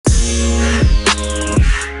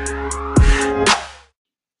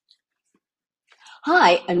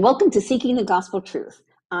Hi, and welcome to Seeking the Gospel Truth.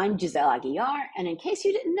 I'm Giselle Aguiar, and in case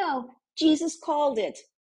you didn't know, Jesus called it.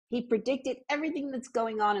 He predicted everything that's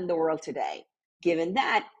going on in the world today. Given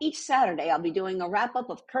that, each Saturday I'll be doing a wrap-up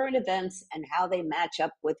of current events and how they match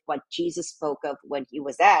up with what Jesus spoke of when he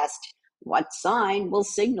was asked, "What sign will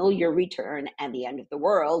signal your return and the end of the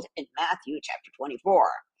world?" in Matthew chapter 24,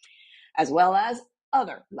 as well as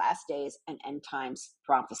other last days and end times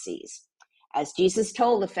prophecies. As Jesus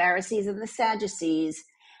told the Pharisees and the Sadducees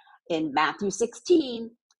in Matthew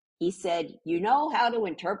 16, he said, "You know how to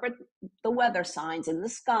interpret the weather signs in the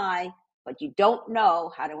sky, but you don't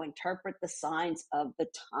know how to interpret the signs of the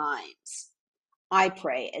times." I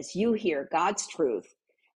pray as you hear God's truth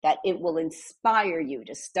that it will inspire you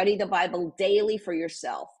to study the Bible daily for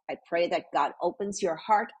yourself. I pray that God opens your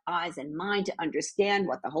heart, eyes, and mind to understand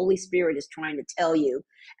what the Holy Spirit is trying to tell you.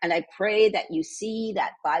 And I pray that you see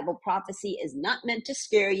that Bible prophecy is not meant to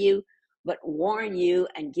scare you, but warn you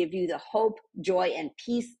and give you the hope, joy, and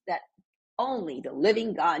peace that only the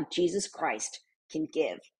living God, Jesus Christ, can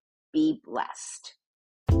give. Be blessed.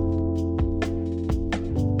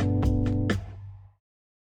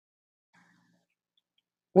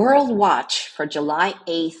 World Watch for July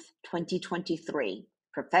 8th, 2023.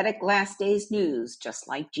 Prophetic Last Days News, just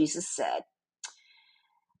like Jesus said.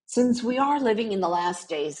 Since we are living in the last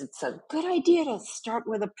days, it's a good idea to start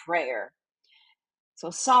with a prayer. So,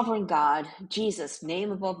 Sovereign God, Jesus,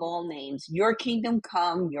 name above all names, your kingdom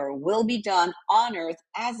come, your will be done on earth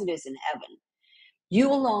as it is in heaven. You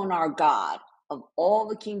alone are God of all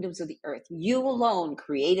the kingdoms of the earth. You alone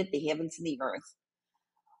created the heavens and the earth.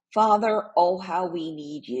 Father, oh, how we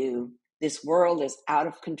need you. This world is out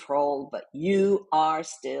of control, but you are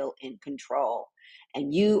still in control.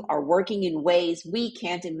 And you are working in ways we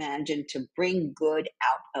can't imagine to bring good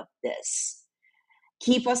out of this.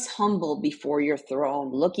 Keep us humble before your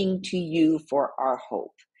throne, looking to you for our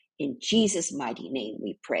hope. In Jesus' mighty name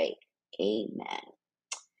we pray. Amen.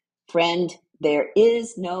 Friend, there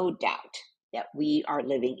is no doubt that we are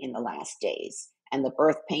living in the last days, and the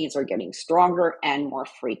birth pains are getting stronger and more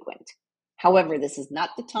frequent. However, this is not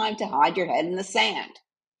the time to hide your head in the sand.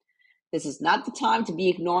 This is not the time to be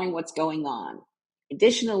ignoring what's going on.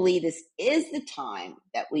 Additionally, this is the time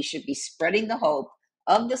that we should be spreading the hope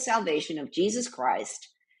of the salvation of Jesus Christ,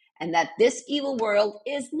 and that this evil world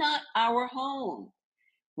is not our home.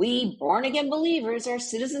 We born-again believers are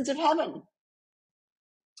citizens of heaven.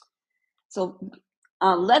 So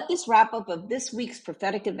let this wrap up of this week's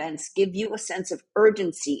prophetic events give you a sense of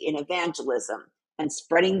urgency in evangelism and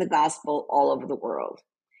spreading the gospel all over the world.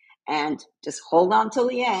 And just hold on till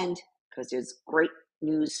the end, because there's great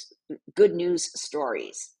news, good news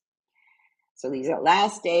stories. So these are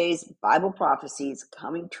last days Bible prophecies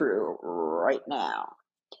coming true right now.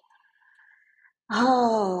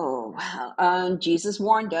 Jesus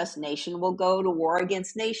warned us, nation will go to war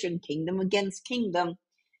against nation, kingdom against kingdom.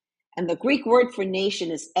 And the Greek word for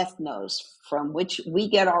nation is ethnos, from which we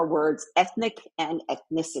get our words ethnic and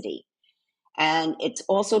ethnicity. And it's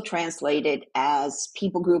also translated as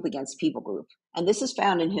people group against people group. And this is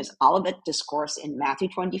found in his Olivet Discourse in Matthew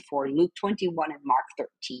 24, Luke 21, and Mark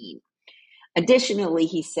 13. Additionally,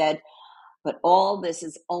 he said, but all this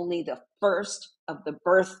is only the first of the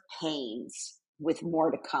birth pains, with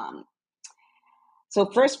more to come. So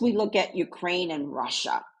first we look at Ukraine and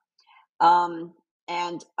Russia.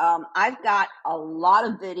 I've got a lot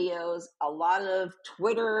of videos, a lot of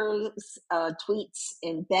Twitter tweets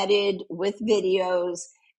embedded with videos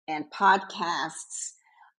and podcasts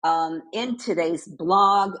in today's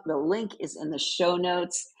blog. The link is in the show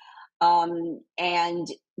notes. I'm not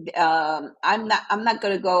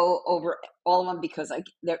going to go over all of them because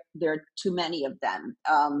there are too many of them.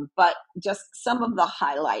 But just some of the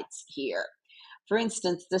highlights here. For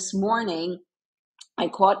instance, this morning I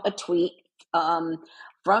caught a tweet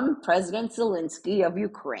from President Zelensky of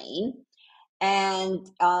Ukraine, and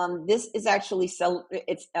this is actually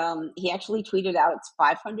he actually tweeted out it's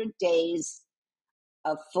 500 days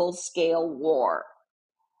of full-scale war,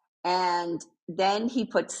 and then he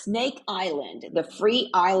put Snake Island, the free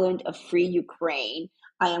island of free Ukraine.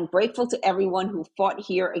 I am grateful to everyone who fought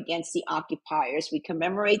here against the occupiers. We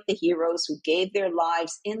commemorate the heroes who gave their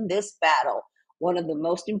lives in this battle, one of the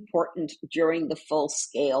most important during the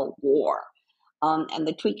full-scale war. And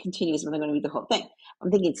the tweet continues, but I'm going to read the whole thing. I'm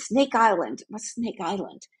thinking, Snake Island, what's Snake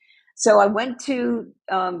Island? So I went to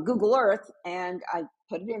Google Earth and I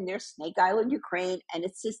put it in there, Snake Island, Ukraine, and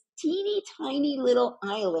it's this teeny tiny little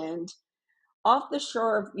island off the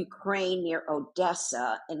shore of Ukraine near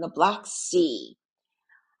Odessa in the Black Sea.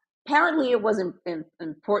 Apparently it wasn't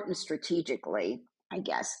important strategically, I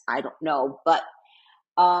guess. I don't know. But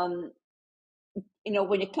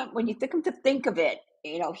when you come to think of it,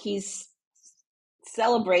 he's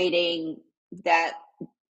celebrating that,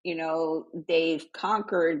 they've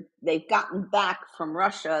gotten back from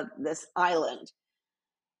Russia this island,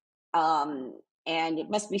 and it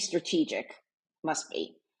must be strategic, must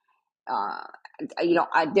be. uh,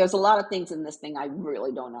 there's a lot of things in this thing I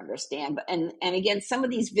really don't understand. But and again, some of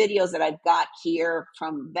these videos that I've got here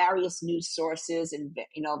from various news sources and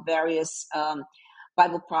various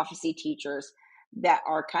Bible prophecy teachers that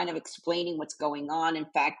are kind of explaining what's going on. In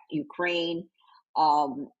fact, Ukraine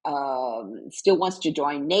still wants to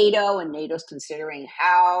join NATO, and NATO's considering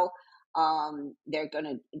how they're going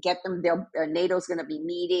to get them. NATO's going to be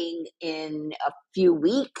meeting in a few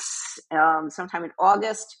weeks, sometime in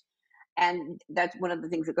August. And that's one of the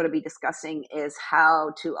things they're going to be discussing is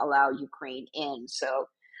how to allow Ukraine in. So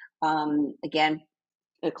again,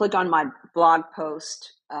 click on my blog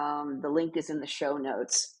post. The link is in the show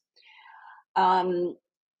notes.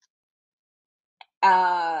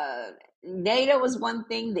 NATO is one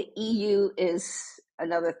thing. The EU is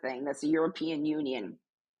another thing. That's the European Union.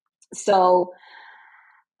 So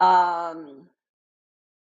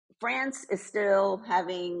France is still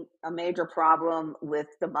having a major problem with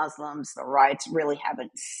the Muslims. The riots really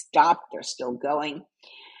haven't stopped. They're still going.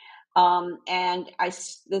 And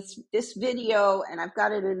this video, and I've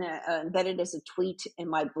got it embedded as a tweet in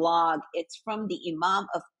my blog. It's from the Imam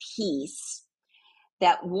of Peace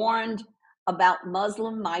that warned about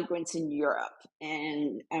Muslim migrants in Europe,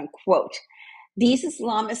 and quote, "These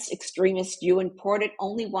Islamist extremists you imported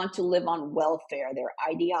only want to live on welfare. Their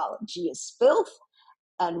ideology is filth.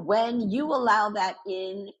 And when you allow that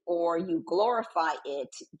in or you glorify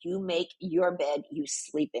it, you make your bed, you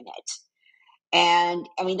sleep in it." And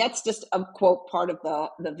I mean, that's just a quote part of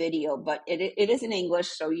the video, but it is in English,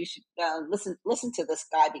 so you should listen to this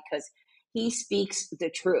guy because he speaks the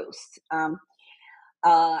truth. And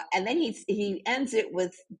then he ends it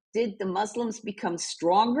with, "Did the Muslims become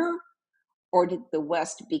stronger or did the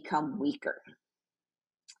West become weaker?"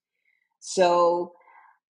 So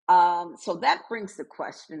so that brings the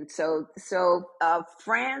question. So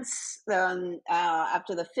France,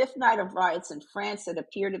 after the fifth night of riots in France that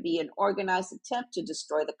appear to be an organized attempt to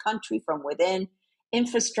destroy the country from within,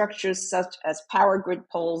 infrastructures such as power grid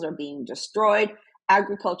poles are being destroyed,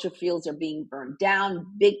 agriculture fields are being burned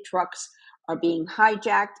down, big trucks are being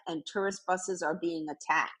hijacked, and tourist buses are being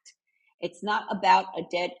attacked. It's not about a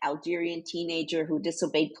dead Algerian teenager who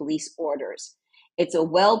disobeyed police orders. It's a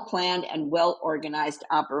well-planned and well-organized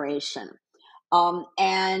operation.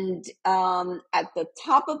 And at the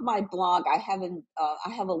top of my blog, I have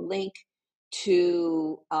a link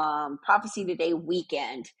to Prophecy Today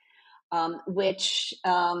Weekend, which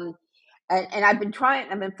and I've been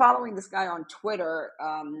following this guy on Twitter,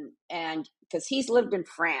 and because he's lived in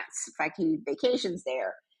France. In fact, he vacations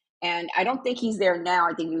there. And I don't think he's there now.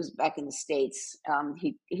 I think he was back in the States.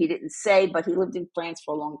 He didn't say, but he lived in France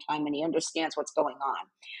for a long time and he understands what's going on.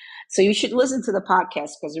 So you should listen to the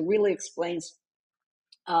podcast because it really explains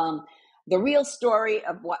the real story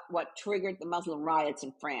of what triggered the Muslim riots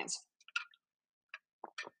in France.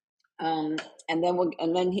 And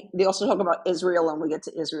then they also talk about Israel, and we'll get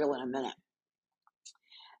to Israel in a minute.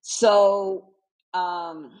 So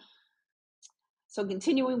so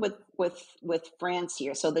continuing with France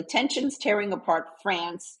here. So the tensions tearing apart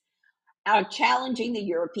France are challenging the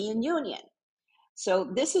European Union. So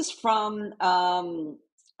this is from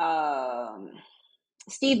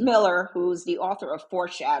Steve Miller, who's the author of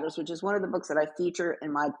Foreshadows, which is one of the books that I feature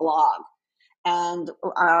in my blog. And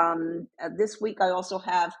this week I also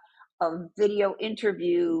have a video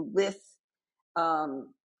interview with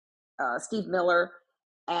Steve Miller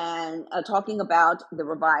and talking about the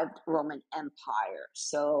revived Roman Empire.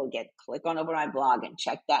 So click on over my blog and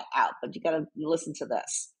check that out. But you got to listen to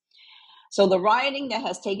this. So the rioting that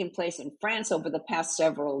has taken place in France over the past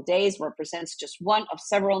several days represents just one of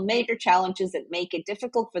several major challenges that make it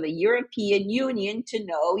difficult for the European Union to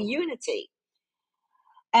know unity.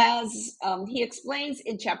 As he explains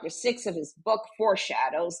in chapter 6 of his book,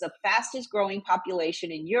 Foreshadows, the fastest growing population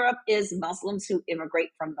in Europe is Muslims who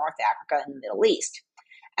immigrate from North Africa and the Middle East.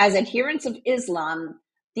 As adherents of Islam,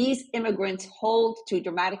 these immigrants hold to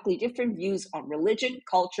dramatically different views on religion,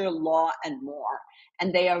 culture, law, and more,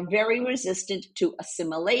 and they are very resistant to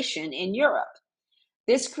assimilation in Europe.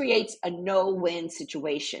 This creates a no-win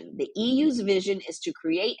situation. The EU's vision is to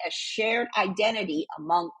create a shared identity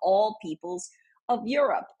among all peoples of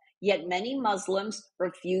Europe, yet many Muslims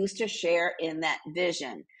refuse to share in that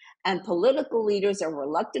vision. And political leaders are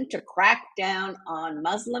reluctant to crack down on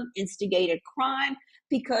Muslim-instigated crime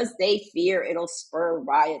because they fear it'll spur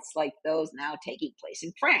riots like those now taking place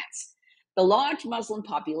in France. The large Muslim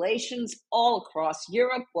populations all across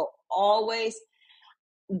Europe will always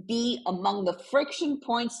be among the friction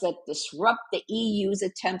points that disrupt the EU's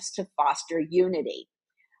attempts to foster unity.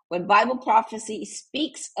 When Bible prophecy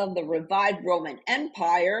speaks of the revived Roman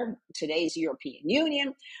Empire, today's European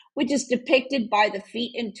Union, which is depicted by the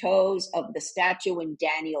feet and toes of the statue in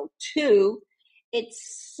Daniel 2, it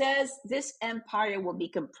says this empire will be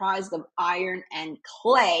comprised of iron and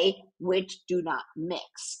clay, which do not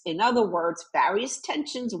mix. In other words, various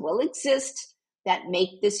tensions will exist that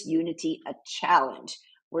make this unity a challenge.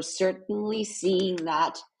 We're certainly seeing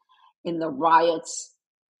that in the riots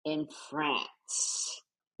in France.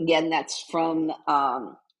 Again, that's from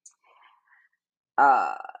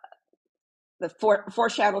the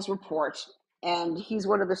Foreshadows report, and he's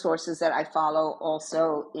one of the sources that I follow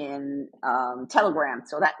also in Telegram.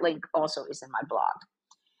 So that link also is in my blog.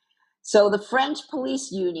 So the French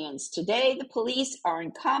police unions. Today, the police are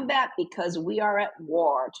in combat because we are at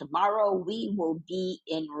war. Tomorrow, we will be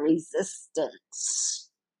in resistance.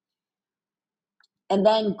 And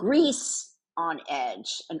then Greece on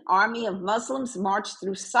edge. An army of Muslims marched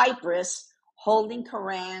through Cyprus holding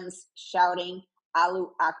Qurans, shouting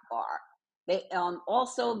Allahu Akbar. They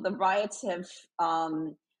also, the riots have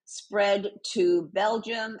spread to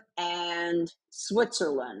Belgium and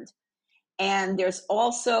Switzerland. And there's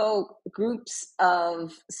also groups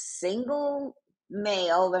of single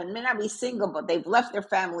male, they may not be single, but they've left their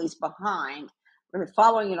families behind. We're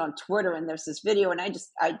following it on Twitter, and there's this video, and it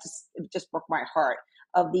just broke my heart,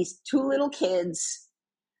 of these two little kids.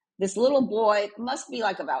 This little boy must be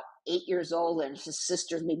like about 8 years old, and his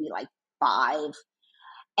sister's maybe like 5.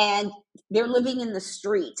 And they're living in the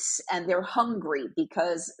streets, and they're hungry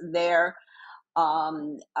because they're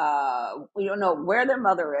we don't know where their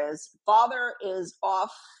mother is. Father is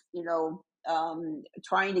off,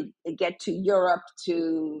 trying to get to Europe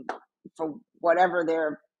for whatever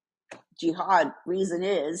their jihad reason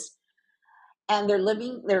is, and they're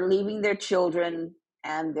leaving their children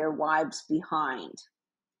and their wives behind.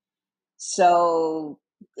 So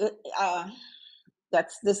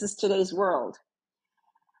this is today's world.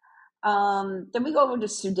 Then we go over to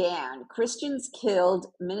Sudan. Christians killed,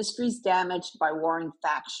 ministries damaged by warring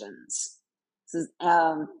factions. This is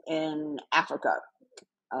in Africa,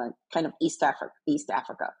 kind of East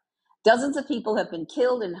Africa. Dozens of people have been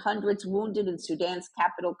killed and hundreds wounded in Sudan's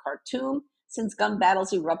capital, Khartoum, since gun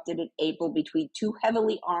battles erupted in April between two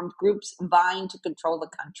heavily armed groups vying to control the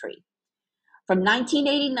country. From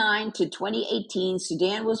 1989 to 2018,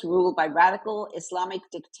 Sudan was ruled by radical Islamic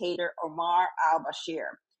dictator Omar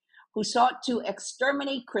al-Bashir, who sought to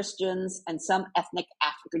exterminate Christians and some ethnic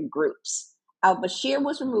African groups. Al-Bashir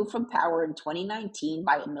was removed from power in 2019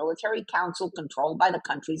 by a military council controlled by the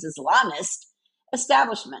country's Islamist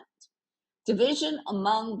establishment. Division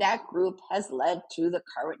among that group has led to the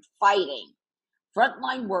current fighting.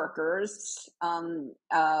 Frontline workers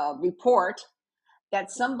report that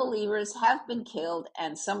some believers have been killed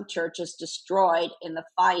and some churches destroyed in the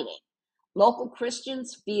fighting. Local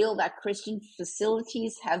Christians feel that Christian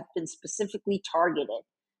facilities have been specifically targeted.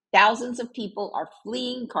 Thousands of people are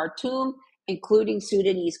fleeing Khartoum, including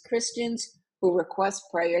Sudanese Christians who request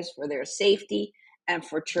prayers for their safety and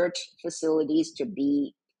for church facilities to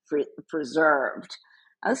be preserved.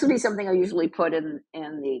 Now, this would be something I usually put in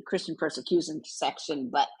the Christian persecution section,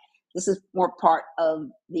 but this is more part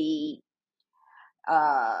of the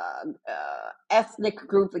ethnic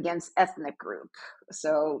group against ethnic group.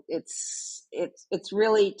 So it's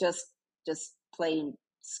really just plain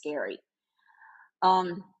scary.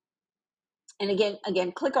 And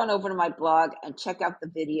again, click on over to my blog and check out the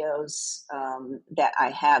videos that I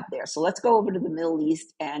have there. So let's go over to the Middle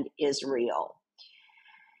East and Israel.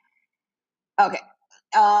 Okay.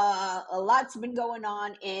 A lot's been going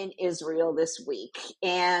on in Israel this week,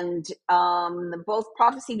 and both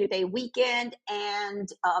Prophecy Today Weekend and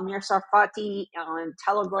Amir Sarfati on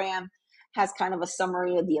Telegram has kind of a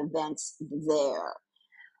summary of the events there.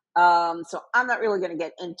 So I'm not really going to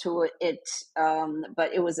get into it,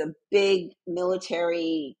 but it was a big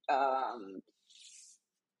military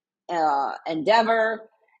endeavor,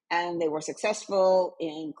 and they were successful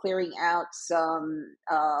in clearing out some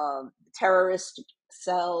terrorist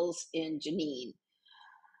cells in Jenin.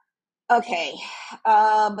 Okay,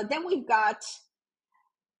 but then we've got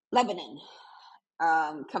Lebanon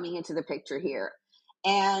coming into the picture here.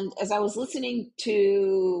 And as I was listening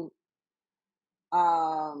to,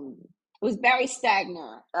 it was Barry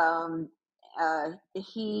Stagner.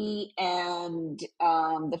 He and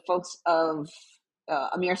the folks of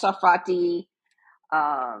Amir Sarfati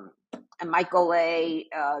and Michael A.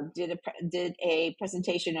 Did a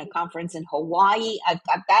presentation at a conference in Hawaii. I've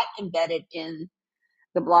got that embedded in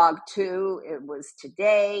the blog too. It was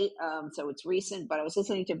today, so it's recent, but I was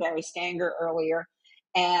listening to Barry Stanger earlier,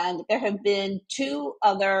 and there have been 2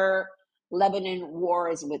 other Lebanon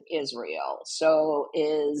wars with Israel. So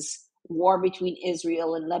is war between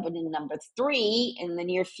Israel and Lebanon number 3 in the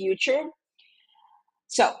near future?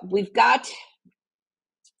 So we've got,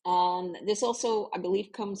 this also, I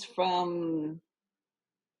believe, comes from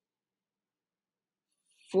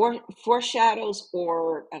Foreshadows,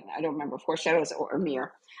 or I don't remember, Foreshadows or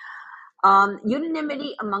Amir.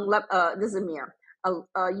 Unanimity among this is Amir.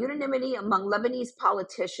 Unanimity among Lebanese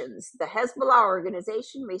politicians. The Hezbollah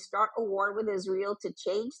organization may start a war with Israel to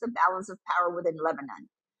change the balance of power within Lebanon.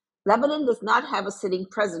 Lebanon does not have a sitting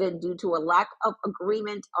president due to a lack of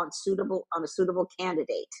agreement on a suitable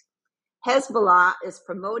candidate. Hezbollah is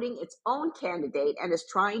promoting its own candidate and is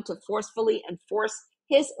trying to forcefully enforce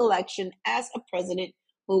his election as a president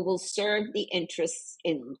who will serve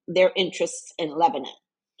their interests in Lebanon.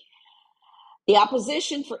 The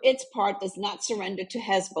opposition, for its part, does not surrender to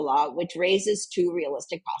Hezbollah, which raises 2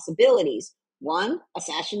 realistic possibilities. 1,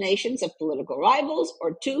 assassinations of political rivals,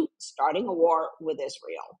 or 2, starting a war with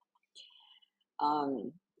Israel.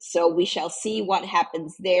 So we shall see what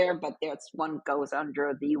happens there, but that's one goes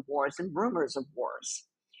under the wars and rumors of wars.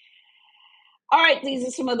 All right, these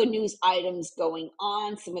are some other news items going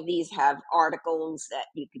on. Some of these have articles that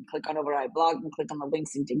you can click on over to my blog and click on the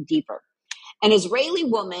links and dig deeper. An Israeli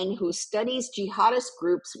woman who studies jihadist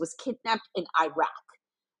groups was kidnapped in Iraq.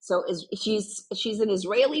 So she's an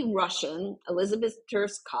Israeli Russian. Elizabeth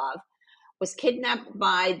Terskov was kidnapped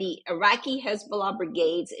by the Iraqi Hezbollah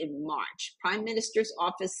brigades in March. Prime Minister's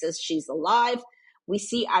office says she's alive. We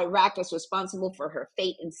see Iraq as responsible for her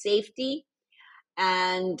fate and safety.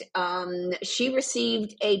 And she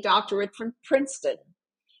received a doctorate from Princeton.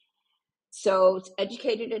 So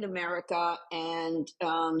educated in America, and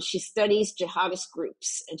she studies jihadist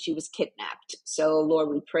groups, and she was kidnapped. So Lord,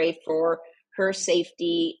 we pray for her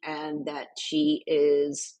safety and that she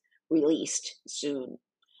is released soon.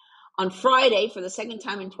 On Friday, for the second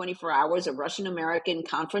time in 24 hours, a Russian-American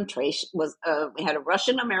confrontation we had a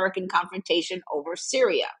Russian-American confrontation over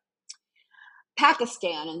Syria.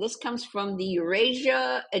 Pakistan, and this comes from the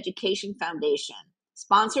Eurasia Education Foundation.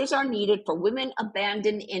 Sponsors are needed for women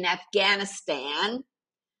abandoned in Afghanistan,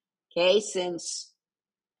 since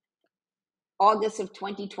August of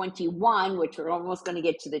 2021, which we're almost going to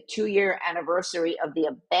get to the 2-year anniversary of the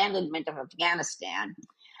abandonment of Afghanistan.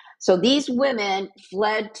 So these women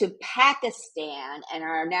fled to Pakistan and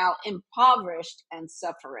are now impoverished and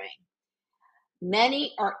suffering.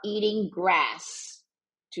 Many are eating grass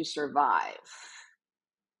to survive.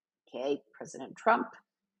 President Trump,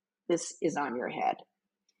 this is on your head.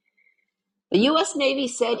 The U.S. Navy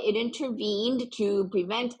said it intervened to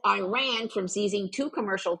prevent Iran from seizing 2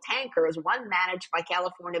 commercial tankers, one managed by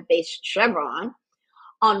California-based Chevron,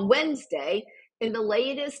 on Wednesday, in the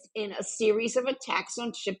latest in a series of attacks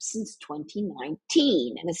on ships since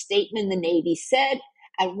 2019. In a statement, the Navy said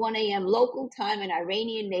at 1 a.m. local time, an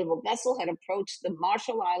Iranian naval vessel had approached the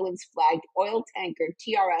Marshall Islands flagged oil tanker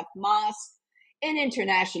TRF Moss in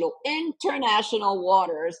international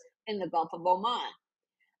waters in the Gulf of Oman.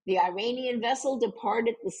 The Iranian vessel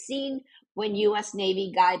departed the scene when U.S.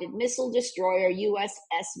 Navy guided missile destroyer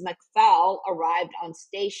USS McFaul arrived on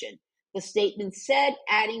station. The statement said,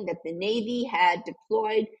 adding that the Navy had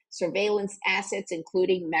deployed surveillance assets,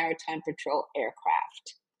 including maritime patrol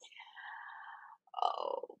aircraft.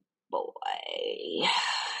 Oh, boy.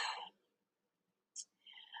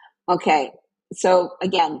 Okay, so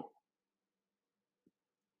again,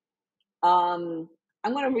 I'm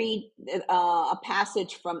going to read a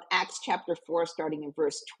passage from Acts chapter 4, starting in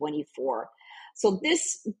verse 24. So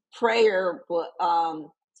this prayer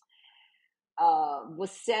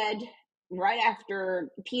was said right after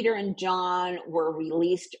Peter and John were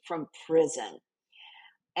released from prison.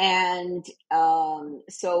 And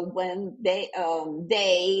so when they,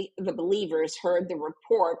 the believers, heard the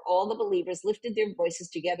report, all the believers lifted their voices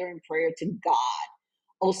together in prayer to God.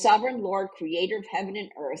 O sovereign Lord, creator of heaven and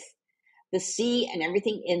earth, the sea and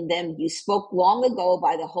everything in them, you spoke long ago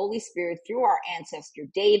by the Holy Spirit through our ancestor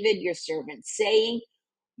David, your servant, saying,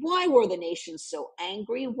 why were the nations so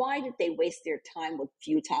angry? Why did they waste their time with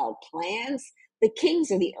futile plans? The kings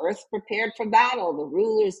of the earth prepared for battle. The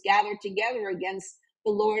rulers gathered together against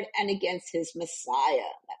the Lord and against his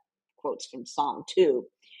Messiah. That quotes from Psalm 2.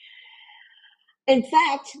 In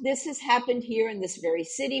fact, this has happened here in this very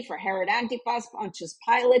city for Herod Antipas, Pontius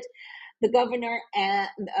Pilate, the governor and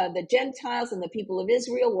the Gentiles and the people of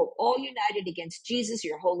Israel were all united against Jesus,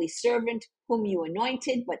 your holy servant, whom you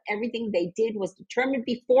anointed. But everything they did was determined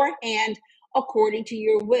beforehand according to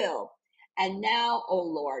your will. And now, O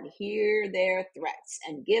Lord, hear their threats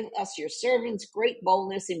and give us, your servants, great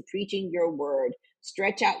boldness in preaching your word.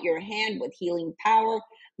 Stretch out your hand with healing power.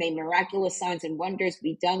 May miraculous signs and wonders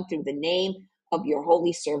be done through the name of your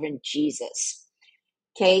holy servant, Jesus.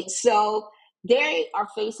 Okay, so they are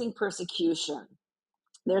facing persecution.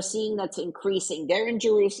 They're seeing that's increasing. They're in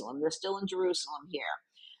Jerusalem. They're still in Jerusalem here.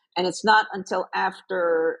 And it's not until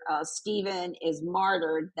after Stephen is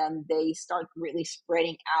martyred then they start really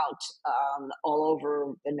spreading out all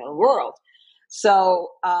over the known world. So,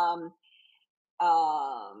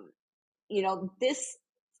 this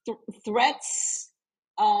threats,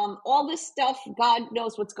 all this stuff, God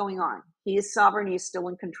knows what's going on. He is sovereign. He is still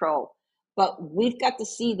in control. But we've got to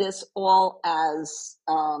see this all as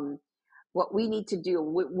what we need to do.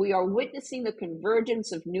 We are witnessing the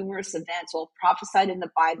convergence of numerous events, all prophesied in the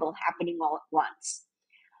Bible, happening all at once.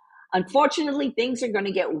 Unfortunately, things are going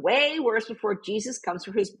to get way worse before Jesus comes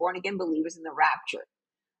for his born-again believers in the rapture.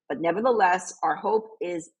 But nevertheless, our hope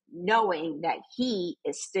is knowing that he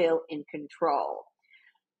is still in control.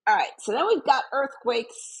 All right, so then we've got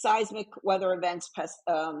earthquakes, seismic weather events. I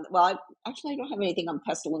don't have anything on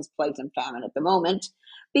pestilence, plagues, and famine at the moment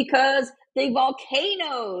because the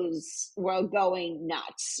volcanoes were going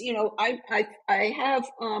nuts. I have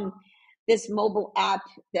this mobile app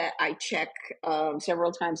that I check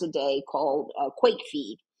several times a day called Quake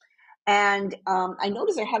Feed. And I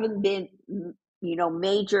noticed there haven't been,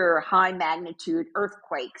 major high magnitude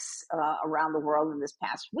earthquakes around the world in this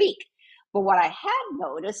past week. But what I have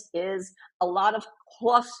noticed is a lot of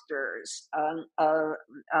clusters,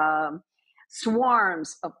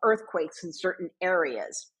 swarms of earthquakes in certain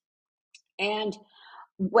areas. And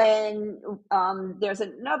when there's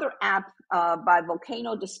another app by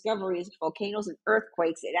Volcano Discoveries, Volcanoes and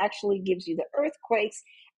Earthquakes, it actually gives you the earthquakes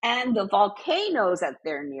and the volcanoes that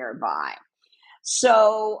they're nearby.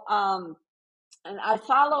 So, and I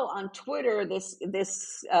follow on Twitter this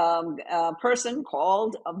person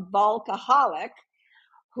called a Volcaholic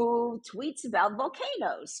who tweets about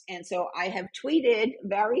volcanoes, and so I have tweeted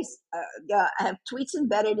I have tweets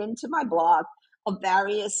embedded into my blog of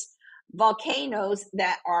various volcanoes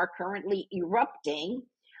that are currently erupting.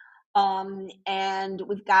 And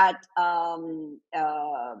we've got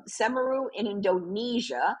Semeru in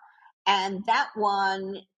Indonesia, and that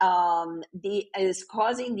one is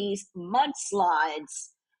causing these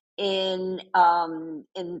mudslides in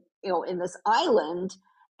this island,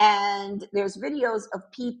 and there's videos of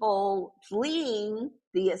people fleeing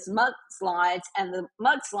these mudslides, and the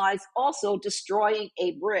mudslides also destroying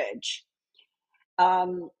a bridge.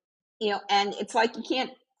 And it's like you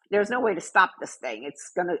can't. There's no way to stop this thing.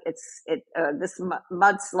 This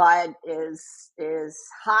mudslide is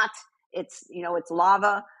hot. It's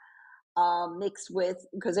lava mixed with,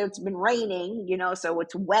 because it's been raining, so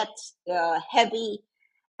it's wet, heavy,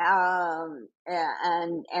 and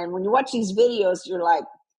when you watch these videos, you're like,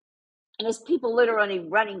 and there's people literally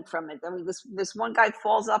running from it. I mean, this one guy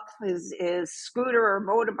falls off his scooter or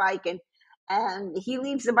motorbike, and he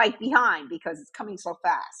leaves the bike behind because it's coming so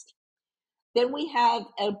fast. Then we have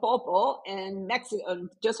El Popo in Mexico,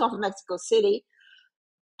 just off of Mexico City,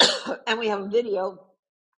 and we have a video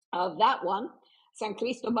of that one. San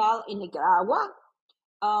Cristobal in Nicaragua.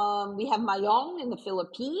 We have Mayong in the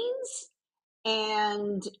Philippines,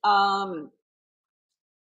 and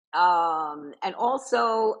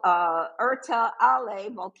also Erta Ale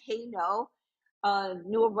volcano,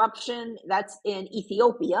 new eruption that's in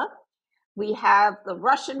Ethiopia. We have the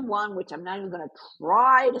Russian one, which I'm not even going to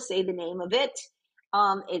try to say the name of it.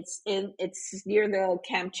 It's near the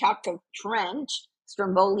Kamchatka Trench,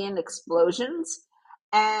 Strombolian explosions.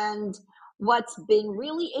 And what's been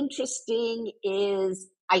really interesting is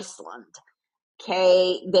Iceland.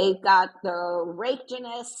 Okay, they've got the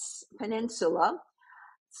Reykjanes Peninsula.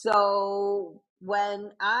 So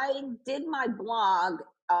when I did my blog,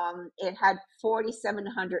 it had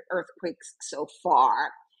 4,700 earthquakes so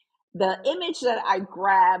far. The image that I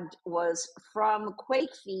grabbed was from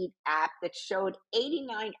QuakeFeed app that showed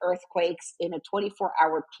 89 earthquakes in a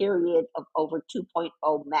 24-hour period of over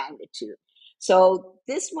 2.0 magnitude. So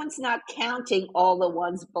this one's not counting all the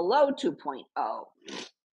ones below 2.0.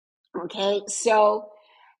 Okay, so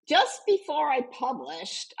just before I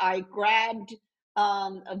published, I grabbed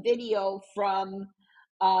a video from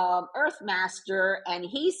Earthmaster, and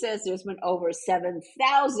he says there's been over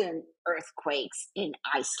 7,000 earthquakes in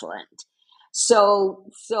Iceland. So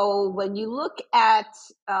when you look at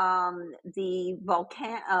the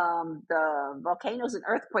volcanoes and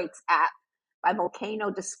earthquakes app by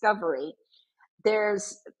Volcano Discovery,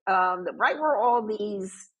 there's right where all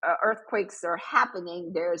these earthquakes are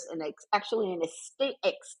happening. There's actually an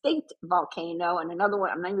extinct volcano, and another one.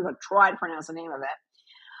 I'm not even going to try to pronounce the name of it.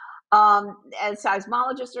 And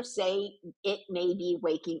seismologists are saying it may be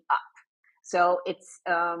waking up. So it's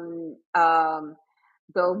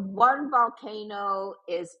the one volcano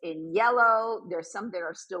is in yellow. There's some that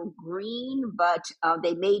are still green, but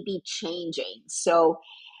they may be changing. So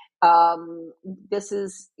this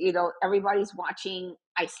is, everybody's watching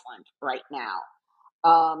Iceland right now.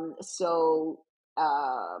 So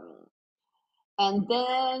and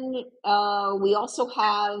then we also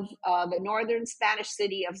have the northern Spanish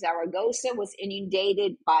city of Zaragoza was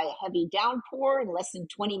inundated by a heavy downpour in less than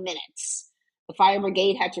 20 minutes. The fire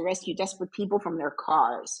brigade had to rescue desperate people from their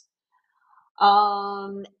cars.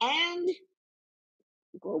 And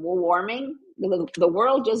global warming. The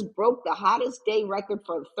world just broke the hottest day record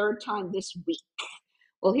for the third time this week.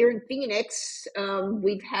 Well, here in Phoenix,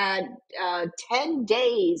 we've had 10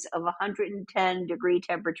 days of 110 degree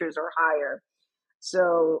temperatures or higher.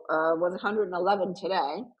 So it was 111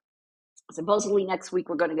 today. Supposedly next week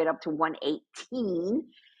we're going to get up to 118.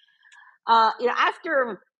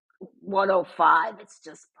 After 105, it's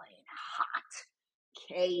just plain hot.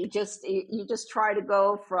 Okay, you just try to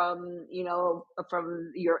go from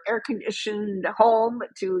your air conditioned home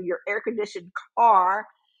to your air conditioned car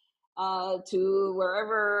to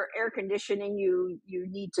wherever air conditioning you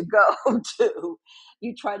need to go to.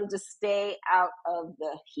 You try to just stay out of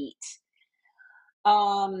the heat.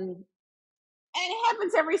 And it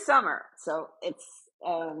happens every summer. So it's,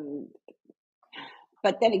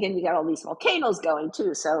 but then again, you got all these volcanoes going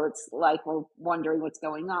too. So it's like we're wondering what's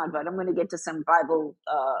going on. But I'm going to get to some Bible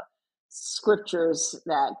scriptures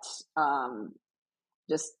that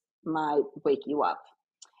just might wake you up.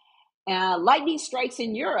 Lightning strikes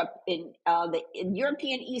in Europe, in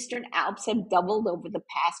European Eastern Alps have doubled over the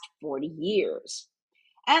past 40 years.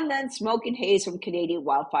 And then smoke and haze from Canadian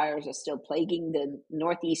wildfires are still plaguing the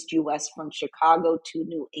Northeast U.S. from Chicago to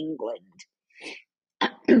New England.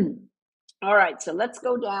 All right, so let's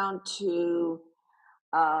go down to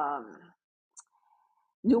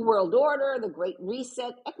New World Order, the Great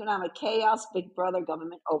Reset, economic chaos, Big Brother,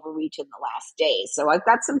 government overreach in the last days. So I've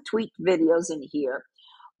got some tweet videos in here.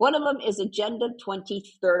 One of them is Agenda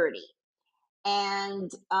 2030.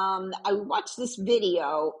 And I watched this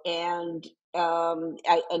video, and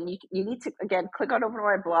you need to, again, click on over to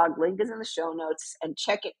my blog. Link is in the show notes, and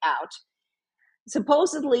check it out.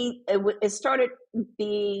 Supposedly, it started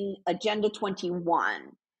being Agenda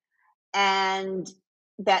 21, and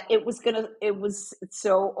that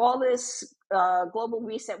so all this global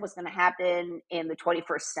reset was going to happen in the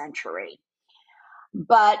 21st century.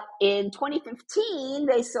 But in 2015,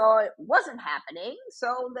 they saw it wasn't happening,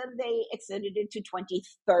 so then they extended it to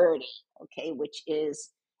 2030, okay, which is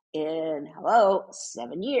in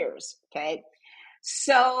 7 years, okay?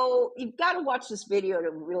 So you've got to watch this video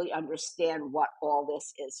to really understand what all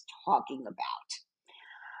this is talking about.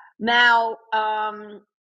 Now,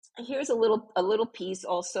 here's a little piece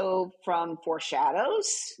also from Foreshadows.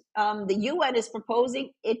 The UN is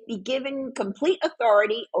proposing it be given complete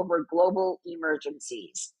authority over global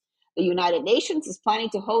emergencies. The United Nations is planning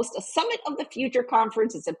to host a Summit of the Future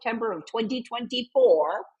conference in September of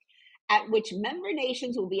 2024, at which member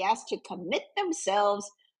nations will be asked to commit themselves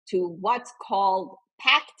to what's called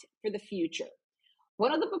Pact for the Future.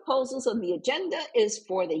 One of the proposals on the agenda is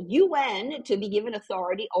for the UN to be given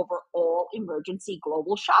authority over all emergency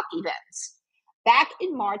global shock events. Back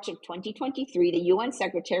in March of 2023, the UN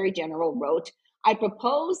Secretary General wrote, "I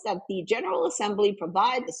propose that the General Assembly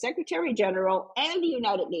provide the Secretary General and the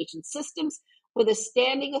United Nations systems with a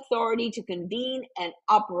standing authority to convene and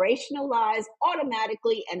operationalize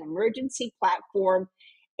automatically an emergency platform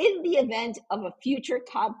in the event of a future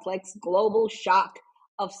complex global shock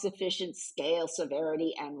of sufficient scale,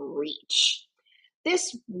 severity, and reach."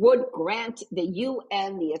 This would grant the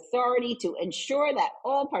UN the authority to ensure that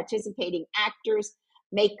all participating actors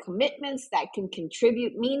make commitments that can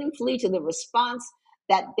contribute meaningfully to the response,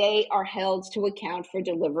 that they are held to account for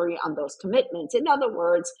delivery on those commitments. In other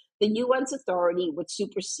words, the UN's authority would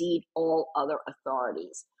supersede all other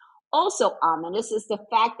authorities. Also ominous is the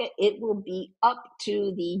fact that it will be up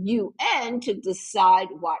to the UN to decide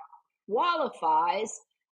what qualifies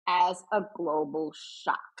as a global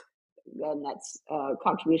shock. And that's a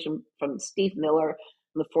contribution from Steve Miller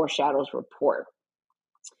from the Foreshadows report.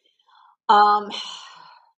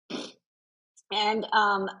 And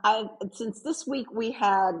since this week we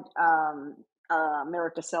had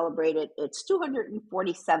America celebrated its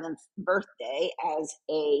 247th birthday as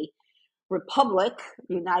a republic,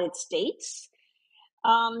 the United States.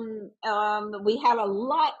 We had a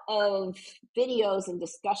lot of videos and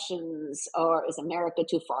discussions, or is America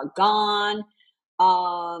too far gone?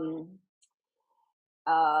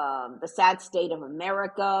 The sad state of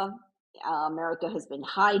America. America has been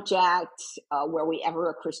hijacked. Were we ever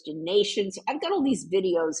a Christian nation? So I've got all these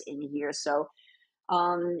videos in here. So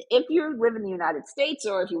if you live in the United States,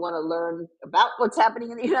 or if you want to learn about what's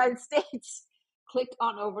happening in the United States, click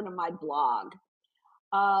on over to my blog.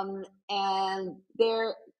 And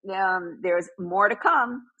there's more to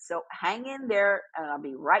come. So hang in there, and I'll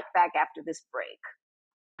be right back after this break.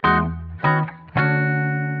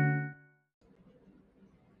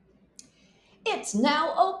 It's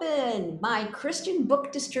now open, my Christian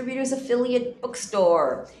Book Distributors affiliate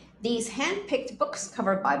bookstore. These hand-picked books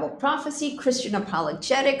cover Bible prophecy, Christian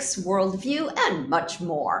apologetics, worldview, and much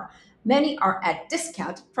more. Many are at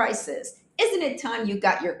discounted prices. Isn't it time you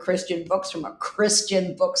got your Christian books from a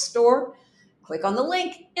Christian bookstore? Click on the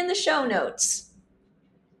link in the show notes.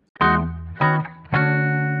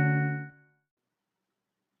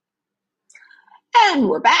 And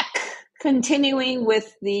we're back, continuing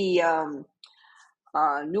with the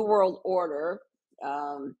New World Order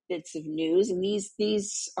bits of news, and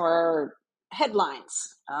these are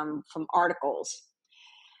headlines from articles.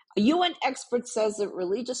 A UN expert says that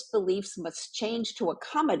religious beliefs must change to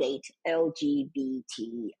accommodate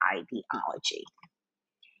LGBT ideology.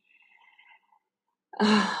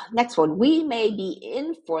 Next one. We may be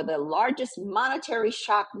in for the largest monetary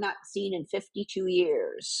shock not seen in 52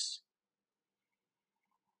 years.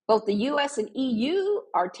 Both the US and EU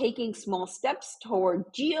are taking small steps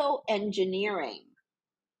toward geoengineering.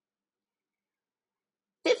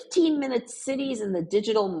 15-minute cities in the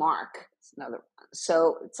digital mark. It's another one.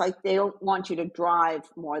 So it's like they don't want you to drive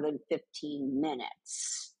more than 15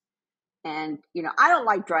 minutes. And, I don't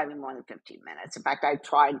like driving more than 15 minutes. In fact, I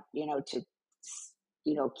tried, to,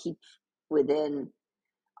 keep within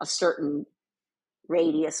a certain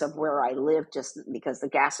radius of where I live, just because the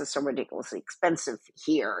gas is so ridiculously expensive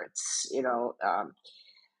here. It's,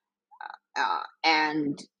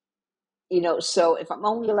 and so if I'm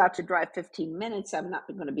only allowed to drive 15 minutes, I'm not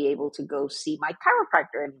going to be able to go see my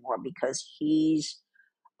chiropractor anymore because he's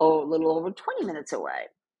a little over 20 minutes away.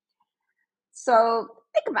 So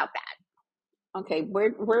think about that. Okay,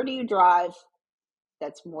 where do you drive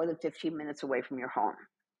that's more than 15 minutes away from your home?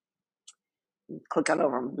 Click on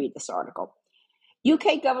over and read this article.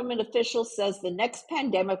 UK government official says the next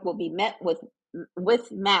pandemic will be met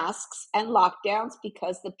with masks and lockdowns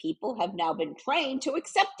because the people have now been trained to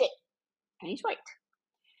accept it. And he's right.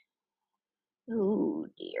 Oh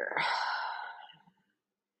dear.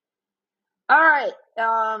 All right.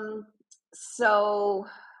 So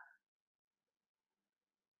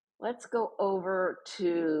let's go over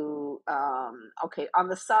to on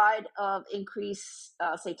the side of increased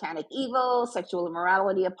satanic evil, sexual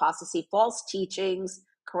immorality, apostasy, false teachings,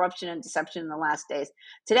 corruption, and deception in the last days.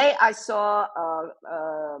 Today I saw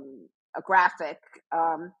a graphic,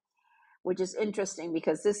 which is interesting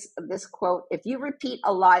because this quote: "If you repeat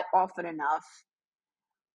a lie often enough."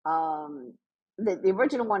 The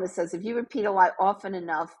original one, it says, if you repeat a lie often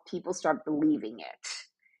enough, people start believing it.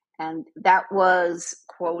 And that was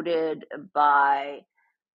quoted by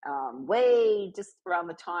way just around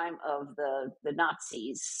the time of the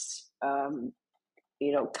Nazis,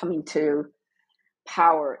 coming to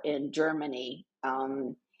power in Germany.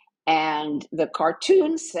 And the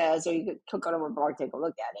cartoon says, or you could click on over and take a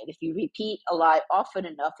look at it. If you repeat a lie often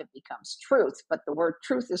enough, it becomes truth. But the word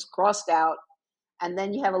truth is crossed out. And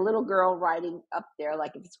then you have a little girl writing up there,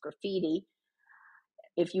 like if it's graffiti.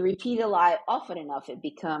 If you repeat a lie often enough, it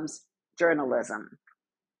becomes journalism.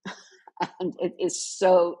 And it is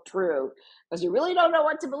so true, because you really don't know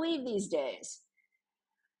what to believe these days.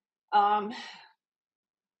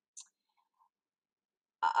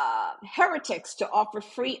 Heretics to offer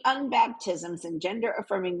free unbaptisms and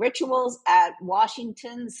gender-affirming rituals at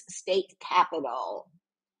Washington's state capitol.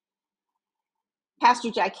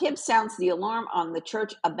 Pastor Jack Hibbs sounds the alarm on the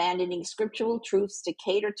church abandoning scriptural truths to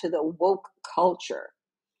cater to the woke culture.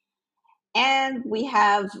 And we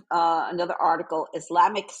have another article,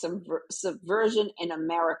 Islamic Subversion in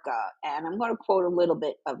America. And I'm going to quote a little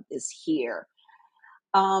bit of this here.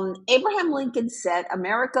 Abraham Lincoln said,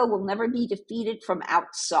 America will never be defeated from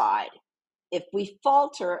outside. If we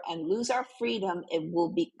falter and lose our freedom, it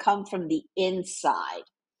will come from the inside.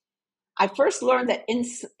 I first learned that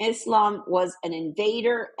Islam was an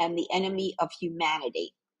invader and the enemy of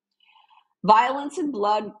humanity. Violence and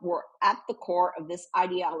blood were at the core of this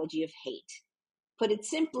ideology of hate. Put it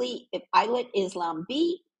simply, if I let Islam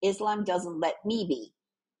be, Islam doesn't let me be.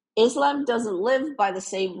 Islam doesn't live by the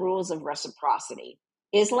same rules of reciprocity.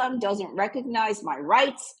 Islam doesn't recognize my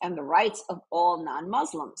rights and the rights of all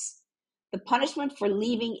non-Muslims. The punishment for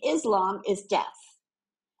leaving Islam is death.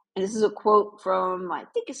 And this is a quote from, I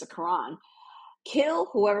think it's the Quran. Kill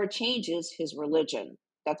whoever changes his religion.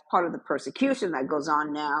 That's part of the persecution that goes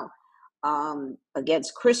on now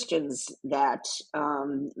against Christians that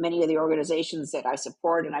many of the organizations that I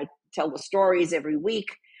support and I tell the stories every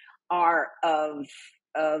week are of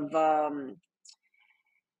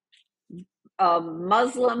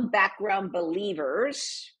Muslim background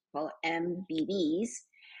believers, well, MBBs,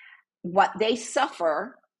 what they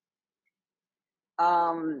suffer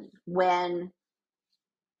when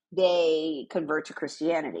they convert to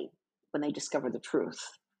Christianity, when they discover the truth.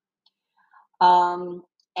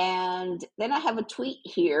 And then I have a tweet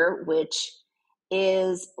here, which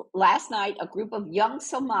is last night, a group of young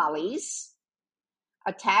Somalis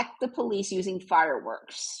attacked the police using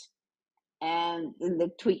fireworks. And then the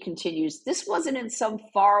tweet continues, this wasn't in some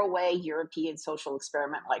faraway European social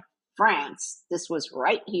experiment like France. This was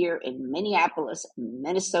right here in Minneapolis,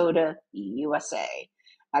 Minnesota, USA.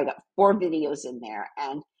 I got 4 videos in there,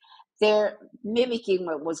 and they're mimicking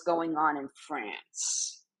what was going on in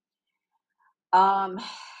France.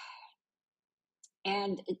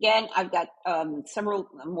 And again, I've got several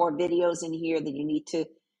more videos in here that you need to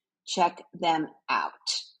check them out.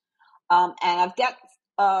 And I've got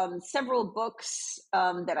several books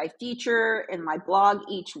that I feature in my blog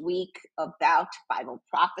each week about Bible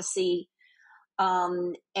prophecy.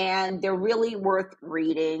 And they're really worth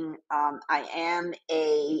reading. I am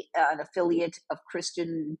an affiliate of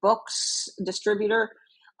Christian Books distributor.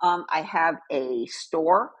 I have a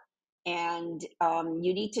store, and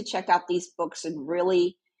you need to check out these books and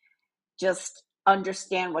really just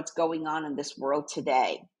understand what's going on in this world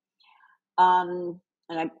today. And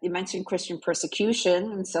you mentioned Christian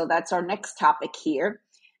persecution, and so that's our next topic here.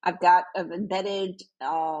 I've embedded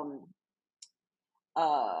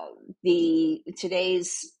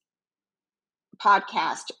today's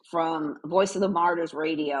podcast from Voice of the Martyrs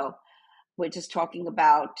Radio, which is talking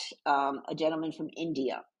about a gentleman from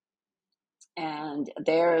India. And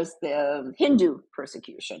there's the Hindu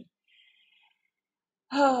persecution.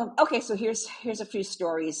 Okay, so here's a few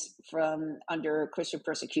stories from under Christian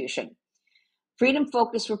persecution. Freedom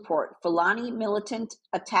Focus report: Fulani militant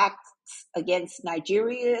attacks against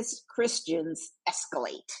Nigeria's Christians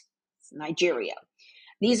escalate. It's Nigeria.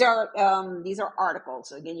 These are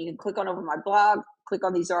articles. Again, you can click on over my blog, click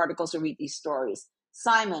on these articles to read these stories.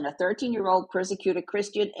 Simon, a 13-year-old persecuted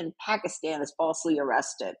Christian in Pakistan, is falsely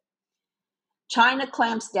arrested. China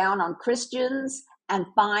clamps down on Christians and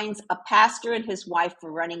fines a pastor and his wife for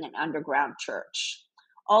running an underground church.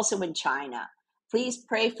 Also in China, please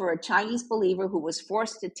pray for a Chinese believer who was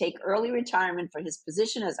forced to take early retirement for his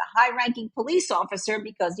position as a high-ranking police officer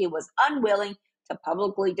because he was unwilling to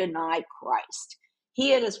publicly deny Christ.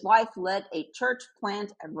 He and his wife led a church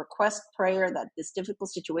plant and request prayer that this difficult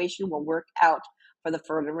situation will work out for the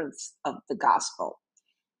furtherance of the gospel.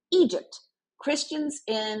 Egypt. Christians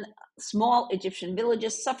in small Egyptian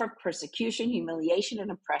villages suffer persecution, humiliation,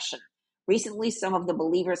 and oppression. Recently, some of the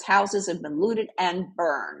believers' houses have been looted and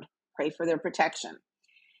burned. Pray for their protection.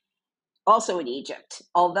 Also in Egypt,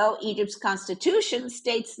 although Egypt's constitution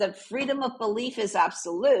states that freedom of belief is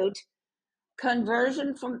absolute,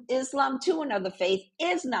 conversion from Islam to another faith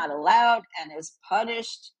is not allowed and is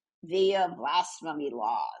punished via blasphemy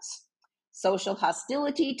laws. Social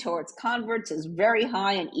hostility towards converts is very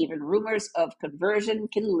high, and even rumors of conversion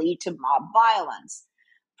can lead to mob violence.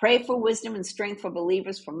 Pray for wisdom and strength for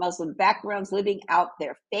believers from Muslim backgrounds living out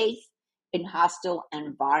their faith in hostile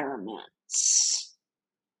environments.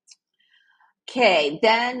 Okay,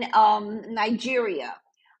 then Nigeria.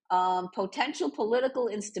 Potential political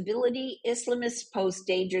instability. Islamists pose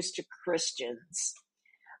dangers to Christians.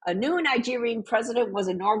 A new Nigerian president was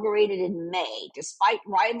inaugurated in May, despite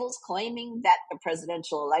rivals claiming that the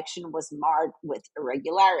presidential election was marred with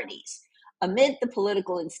irregularities. Amid the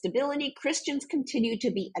political instability, Christians continue to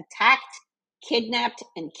be attacked, kidnapped,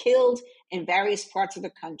 and killed in various parts of the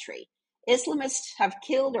country. Islamists have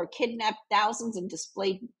killed or kidnapped thousands and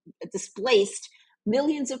displaced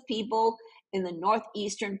millions of people in the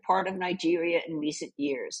northeastern part of Nigeria in recent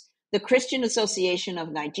years. The Christian Association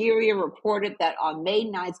of Nigeria reported that on May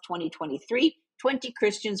 9th, 2023, 20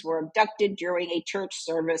 Christians were abducted during a church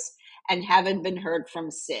service and haven't been heard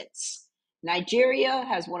from since. Nigeria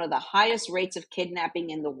has one of the highest rates of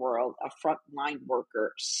kidnapping in the world, a frontline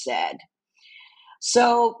worker said.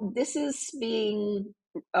 So this is being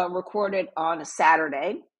recorded on a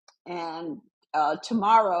Saturday, and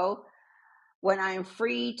tomorrow, when I am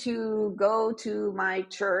free to go to my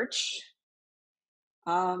church,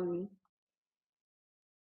 I'm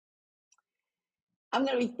going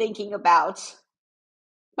to be thinking about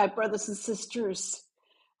my brothers and sisters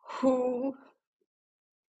who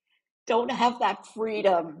don't have that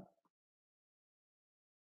freedom.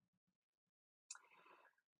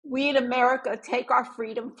 We in America take our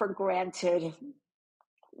freedom for granted.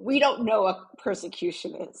 We don't know what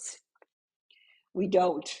persecution is. We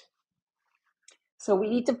don't. So we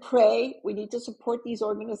need to pray. We need to support these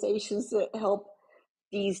organizations that help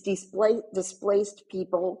these displaced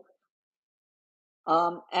people.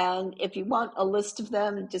 And if you want a list of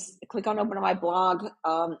them, just click on over to my blog,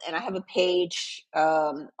 and I have a page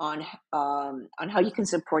on how you can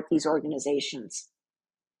support these organizations.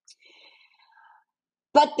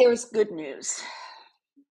 But there's good news.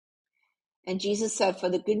 And Jesus said, for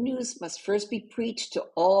the good news must first be preached to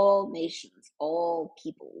all nations, all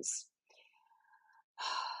peoples.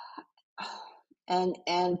 And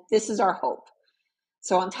this is our hope.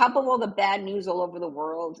 So on top of all the bad news all over the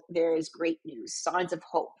world, there is great news, signs of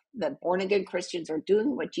hope that born-again Christians are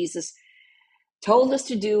doing what Jesus told us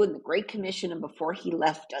to do in the Great Commission and before he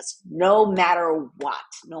left us, no matter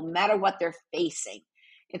what they're facing.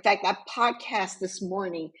 In fact, that podcast this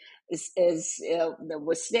morning was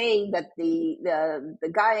saying that the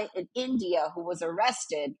guy in India who was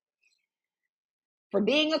arrested for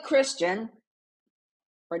being a Christian,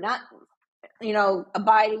 for not,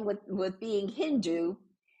 abiding with being Hindu,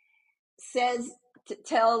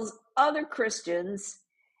 tells other Christians,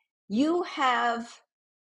 you have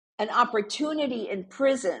an opportunity in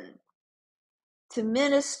prison to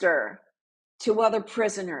minister to other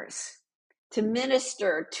prisoners, to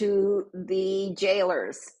minister to the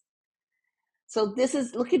jailers. So this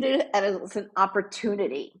is, look at it as an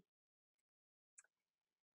opportunity.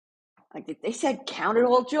 Like they said, count it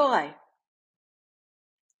all joy.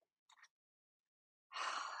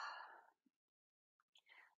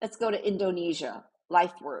 Let's go to Indonesia.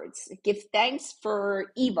 Life words. Give thanks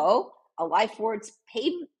for Evo, a life words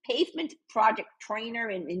pavement project trainer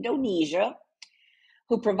in Indonesia,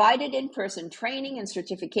 who provided in-person training and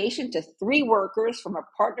certification to 3 workers from a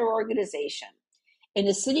partner organization. In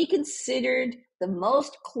a city considered the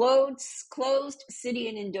most closed city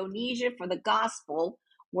in Indonesia for the gospel,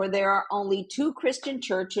 where there are only 2 Christian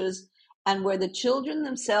churches and where the children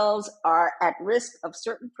themselves are at risk of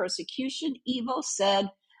certain persecution, Evo said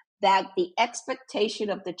that the expectation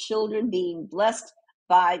of the children being blessed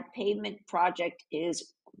by pavement project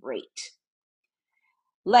is great.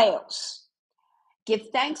 Laos. Give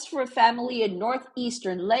thanks for a family in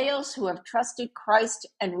northeastern Laos who have trusted Christ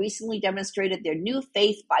and recently demonstrated their new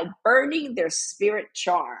faith by burning their spirit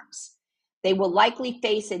charms. They will likely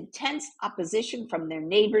face intense opposition from their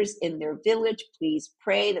neighbors in their village. Please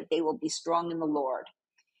pray that they will be strong in the Lord.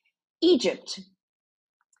 Egypt.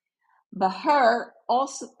 Bahar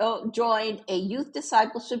also joined a youth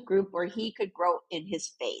discipleship group where he could grow in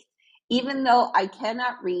his faith. Even though I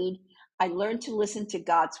cannot read, I learned to listen to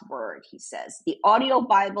God's word, he says. The audio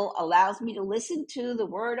Bible allows me to listen to the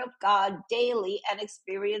word of God daily and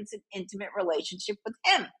experience an intimate relationship with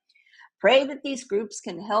him. Pray that these groups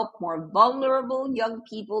can help more vulnerable young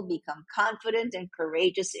people become confident and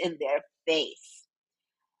courageous in their faith.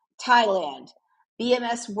 Thailand.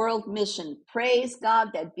 BMS World Mission. Praise God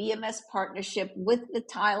that BMS partnership with the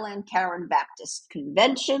Thailand Karen Baptist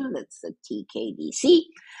Convention, that's the TKBC,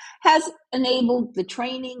 has enabled the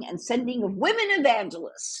training and sending of women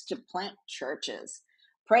evangelists to plant churches.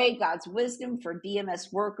 Pray God's wisdom for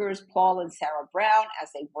BMS workers, Paul and Sarah Brown, as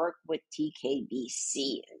they work with TKBC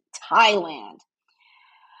in Thailand.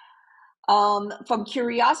 From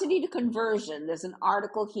curiosity to conversion, there's an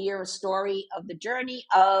article here, a story of the journey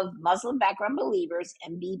of Muslim background believers,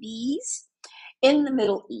 MBBs, in the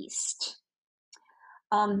Middle East.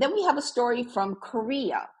 Then we have a story from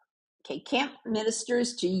Korea. Camp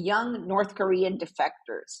ministers to young North Korean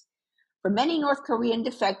defectors. For many North Korean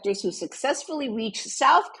defectors who successfully reached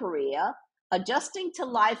South Korea, adjusting to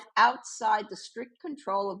life outside the strict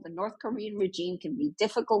control of the North Korean regime can be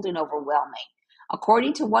difficult and overwhelming.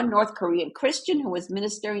 According to one North Korean Christian who was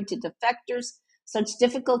ministering to defectors, such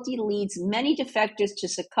difficulty leads many defectors to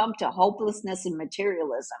succumb to hopelessness and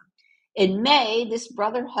materialism. In May, this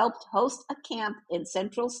brother helped host a camp in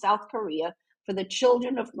central South Korea for the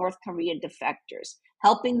children of North Korean defectors,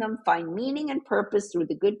 helping them find meaning and purpose through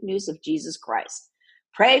the good news of Jesus Christ.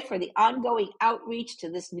 Pray for the ongoing outreach to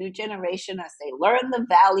this new generation as they learn the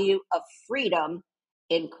value of freedom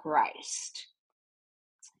in Christ.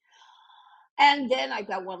 And then I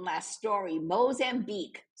got one last story.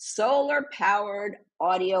 Mozambique, solar-powered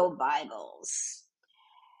audio Bibles.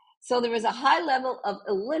 So there is a high level of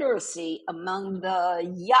illiteracy among the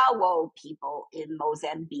Yawo people in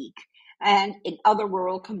Mozambique and in other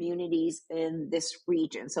rural communities in this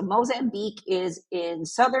region. So Mozambique is in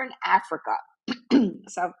southern Africa,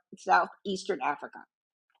 southeastern Africa.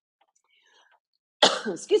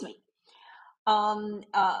 Excuse me.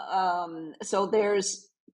 So there's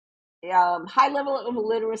high level of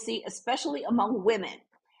literacy, especially among women.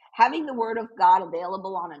 Having the word of God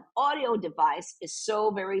available on an audio device is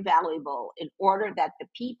so very valuable in order that the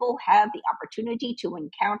people have the opportunity to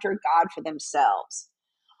encounter God for themselves.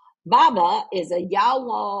 Baba is a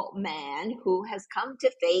Yawo man who has come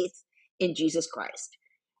to faith in Jesus Christ.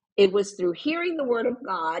 It was through hearing the word of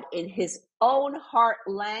God in his own heart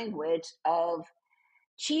language of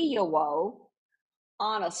Chiyawo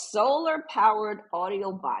on a solar-powered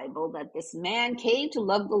audio Bible that this man came to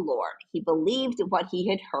love the Lord. He believed what he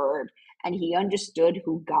had heard, and he understood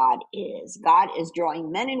who God is. God is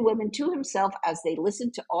drawing men and women to himself as they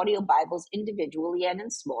listen to audio Bibles individually and in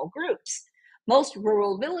small groups. Most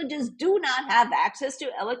rural villages do not have access to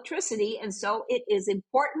electricity, and so it is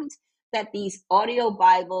important that these audio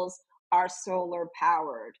Bibles are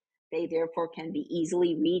solar-powered. They therefore can be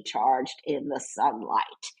easily recharged in the sunlight.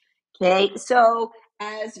 Okay, so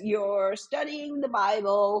as you're studying the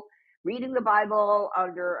Bible, reading the Bible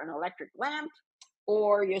under an electric lamp,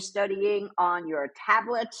 or you're studying on your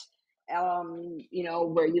tablet,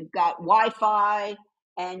 where you've got Wi-Fi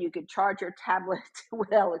and you can charge your tablet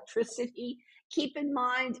with electricity, keep in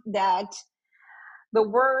mind that the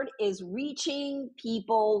word is reaching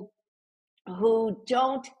people who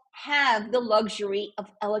don't have the luxury of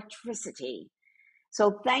electricity.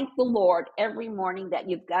 So thank the Lord every morning that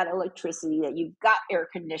you've got electricity, that you've got air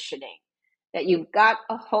conditioning, that you've got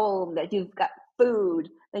a home, that you've got food,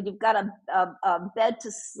 that you've got a bed to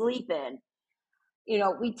sleep in.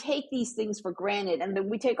 We take these things for granted, and then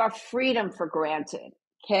we take our freedom for granted.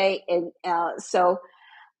 Okay. And so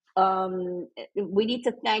we need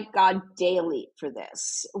to thank God daily for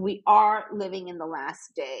this. We are living in the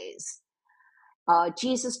last days.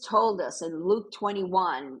 Jesus told us in Luke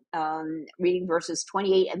 21, reading verses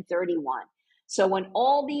 28 and 31. So when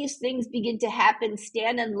all these things begin to happen,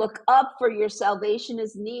 stand and look up, for your salvation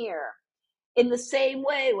is near. In the same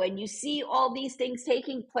way, when you see all these things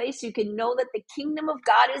taking place, you can know that the kingdom of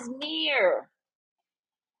God is near.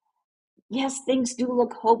 Yes, things do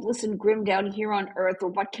look hopeless and grim down here on earth,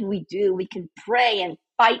 but what can we do? We can pray and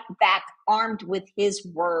fight back armed with his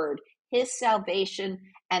word, his salvation,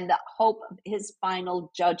 and the hope of his final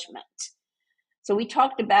judgment. So we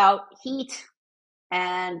talked about heat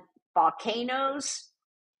and volcanoes,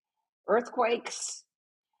 earthquakes.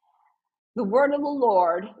 The word of the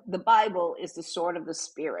Lord, the Bible, is the sword of the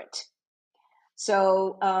Spirit.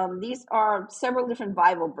 So these are several different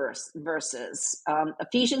Bible verses.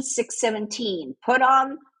 Ephesians 6:17, put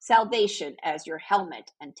on salvation as your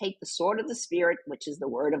helmet and take the sword of the Spirit, which is the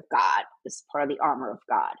word of God. This is part of the armor of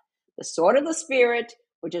God. The sword of the Spirit,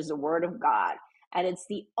 which is the word of God. And it's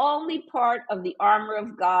the only part of the armor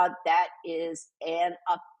of God that is an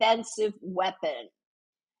offensive weapon.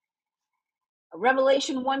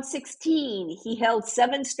 Revelation 1:16, he held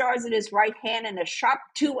 7 stars in his right hand, and a sharp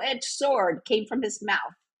 2-edged sword came from his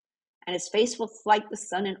mouth, and his face was like the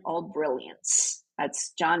sun in all brilliance.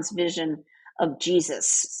 That's John's vision of Jesus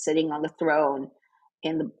sitting on the throne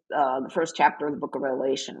in the first chapter of the book of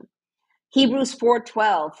Revelation. Hebrews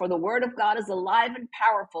 4:12, for the word of God is alive and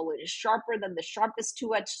powerful. It is sharper than the sharpest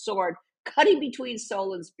 2-edged sword, cutting between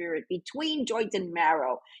soul and spirit, between joint and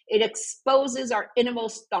marrow. It exposes our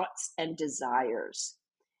innermost thoughts and desires.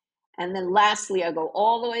 And then lastly, I go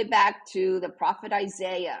all the way back to the prophet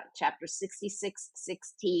Isaiah, chapter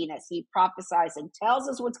 66:16, as he prophesies and tells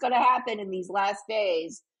us what's going to happen in these last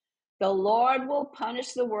days. The Lord will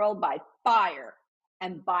punish the world by fire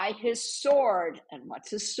and by his sword. And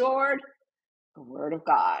what's his sword? The word of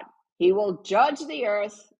God. He will judge the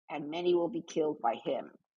earth, and many will be killed by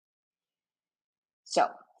him. So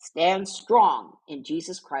stand strong in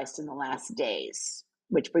Jesus Christ in the last days.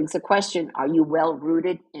 Which brings the question, are you well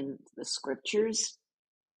rooted in the scriptures?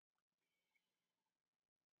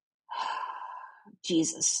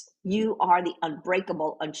 Jesus, you are the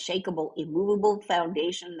unbreakable, unshakable, immovable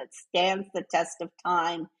foundation that stands the test of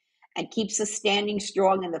time and keeps us standing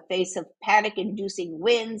strong in the face of panic-inducing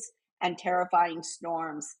winds and terrifying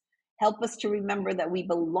storms. Help us to remember that we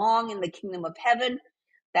belong in the kingdom of heaven,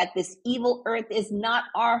 that this evil earth is not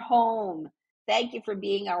our home. Thank you for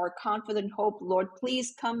being our confident hope, Lord.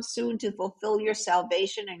 Please come soon to fulfill your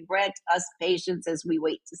salvation and grant us patience as we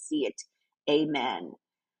wait to see it. Amen.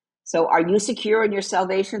 So are you secure in your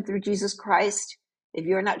salvation through Jesus Christ? If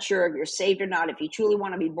you're not sure if you're saved or not, if you truly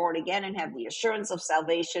want to be born again and have the assurance of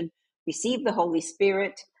salvation, receive the Holy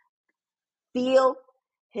Spirit, feel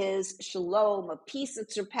his shalom, a peace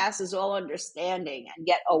that surpasses all understanding, and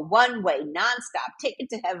get a one-way, nonstop ticket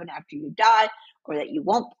to heaven after you die, or that you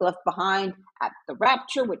won't be left behind at the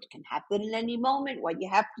rapture, which can happen in any moment. What you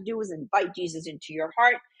have to do is invite Jesus into your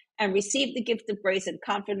heart and receive the gift of grace and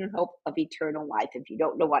confident hope of eternal life. If you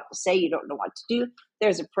don't know what to say, you don't know what to do,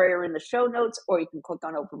 there's a prayer in the show notes, or you can click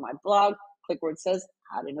on over my blog, click where it says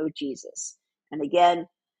how to know Jesus. And again,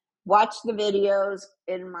 watch the videos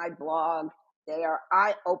in my blog. They are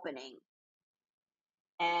eye-opening.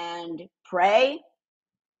 And pray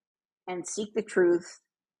and seek the truth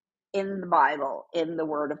in the Bible, in the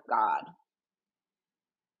Word of God.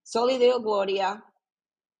 Soli Deo Gloria.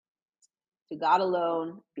 To God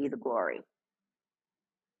alone be the glory.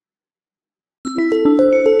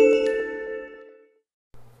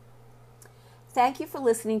 Thank you for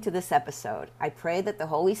listening to this episode. I pray that the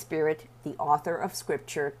Holy Spirit, the author of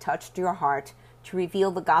Scripture, touched your heart to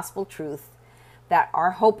reveal the gospel truth that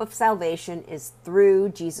our hope of salvation is through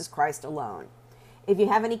Jesus Christ alone. If you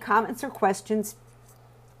have any comments or questions,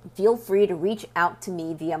 feel free to reach out to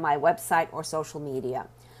me via my website or social media.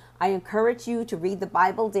 I encourage you to read the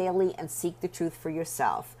Bible daily and seek the truth for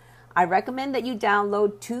yourself. I recommend that you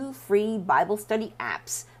download 2 free Bible study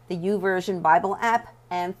apps, the YouVersion Bible app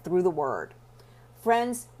and Through the Word.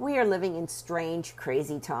 Friends, we are living in strange,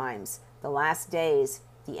 crazy times, the last days,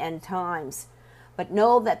 the end times. But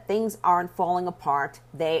know that things aren't falling apart,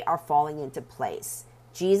 they are falling into place.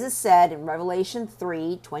 Jesus said in Revelation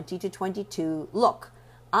 3:20-22, "Look,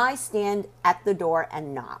 I stand at the door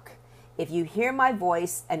and knock. If you hear my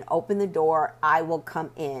voice and open the door, I will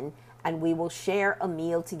come in, and we will share a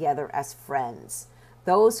meal together as friends.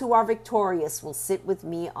 Those who are victorious will sit with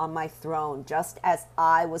me on my throne, just as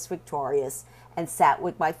I was victorious and sat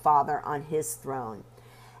with my Father on his throne."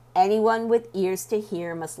 Anyone with ears to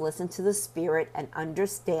hear must listen to the Spirit and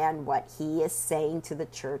understand what he is saying to the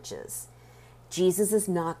churches. Jesus is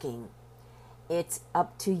knocking. It's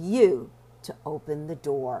up to you to open the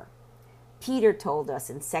door. Peter told us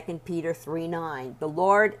in 2 Peter 3:9, the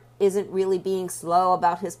Lord isn't really being slow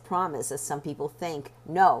about his promise, as some people think.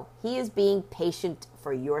 No, he is being patient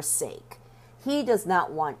for your sake. He does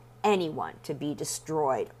not want anyone to be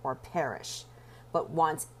destroyed or perish, but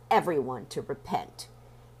wants everyone to repent.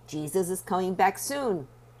 Jesus is coming back soon.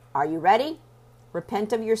 Are you ready?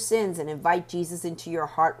 Repent of your sins and invite Jesus into your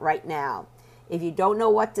heart right now. If you don't know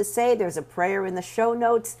what to say, there's a prayer in the show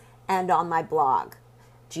notes and on my blog.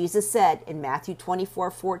 Jesus said in Matthew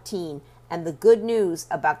 24:14, "And the good news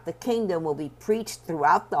about the kingdom will be preached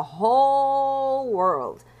throughout the whole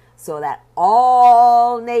world, so that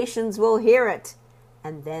all nations will hear it,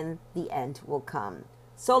 and then the end will come."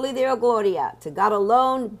 Soli Deo Gloria. To God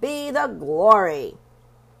alone be the glory.